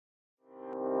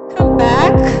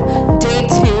day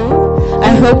 2.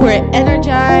 I hope we're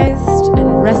energized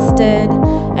and rested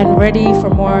and ready for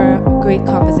more great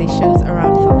conversations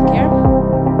around healthcare.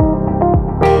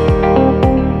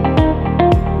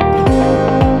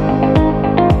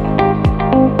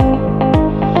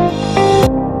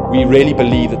 We really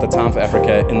believe that the time for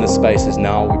Africa in this space is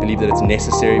now. We believe that it's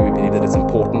necessary, we believe that it's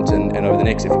important, and over the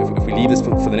next, if we leave this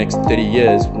for the next 30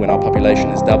 years when our population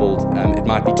has doubled, it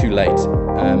might be too late.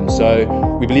 So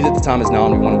we believe that the time is now,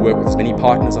 and we want to work with as many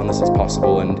partners on this as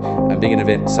possible, and being an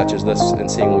event such as this and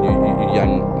seeing all you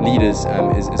young leaders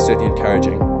is certainly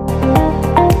encouraging.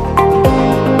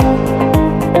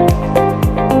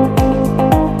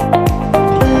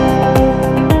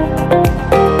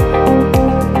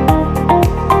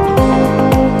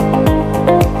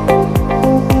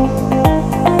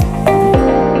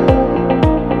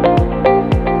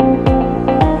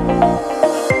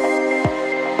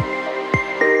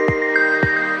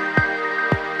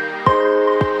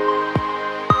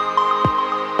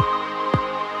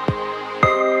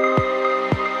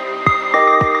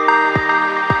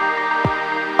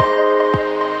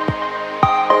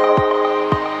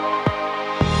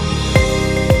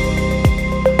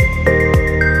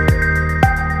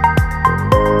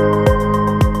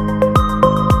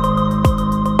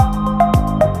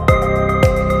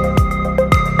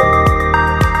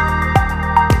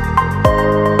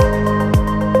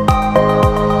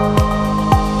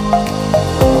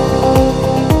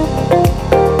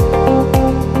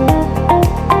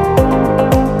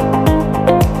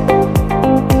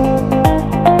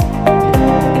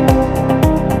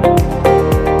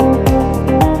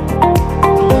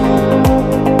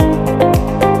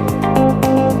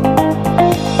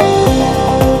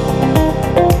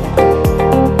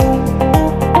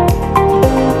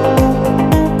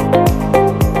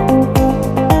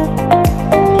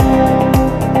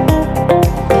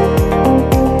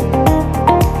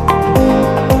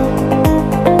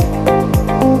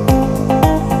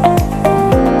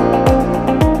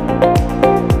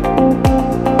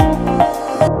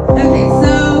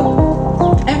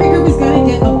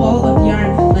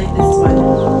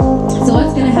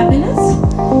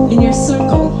 In your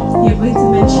circle, you're going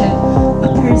to mention a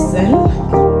person,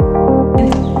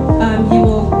 and you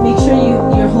will make sure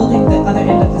you're holding the other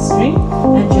end of the string,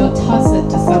 and you'll toss it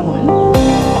to someone.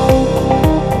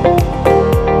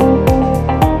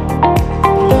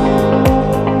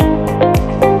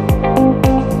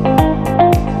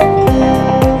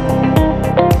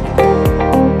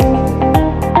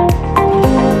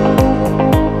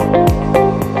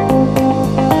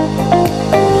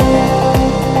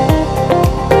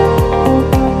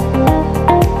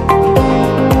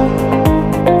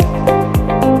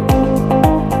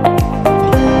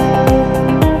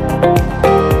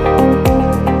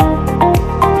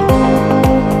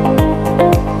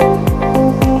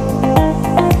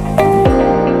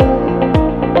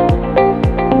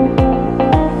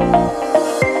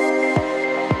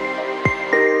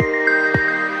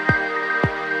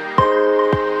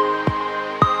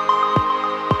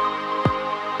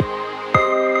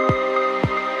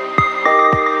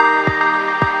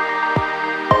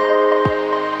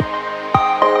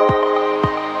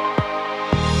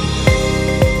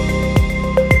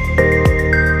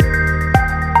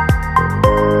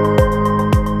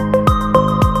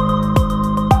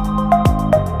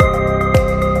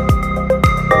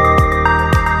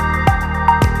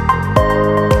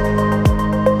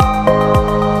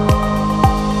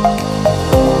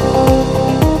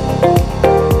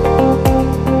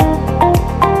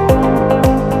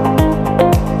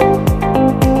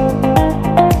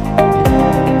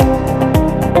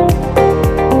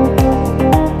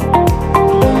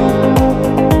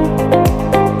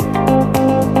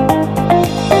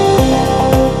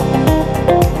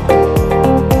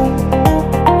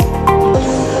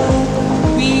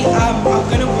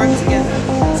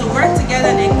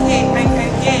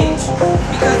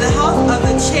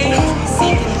 Change we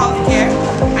seek in healthcare,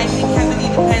 I think heavily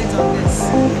depends on this.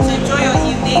 So enjoy your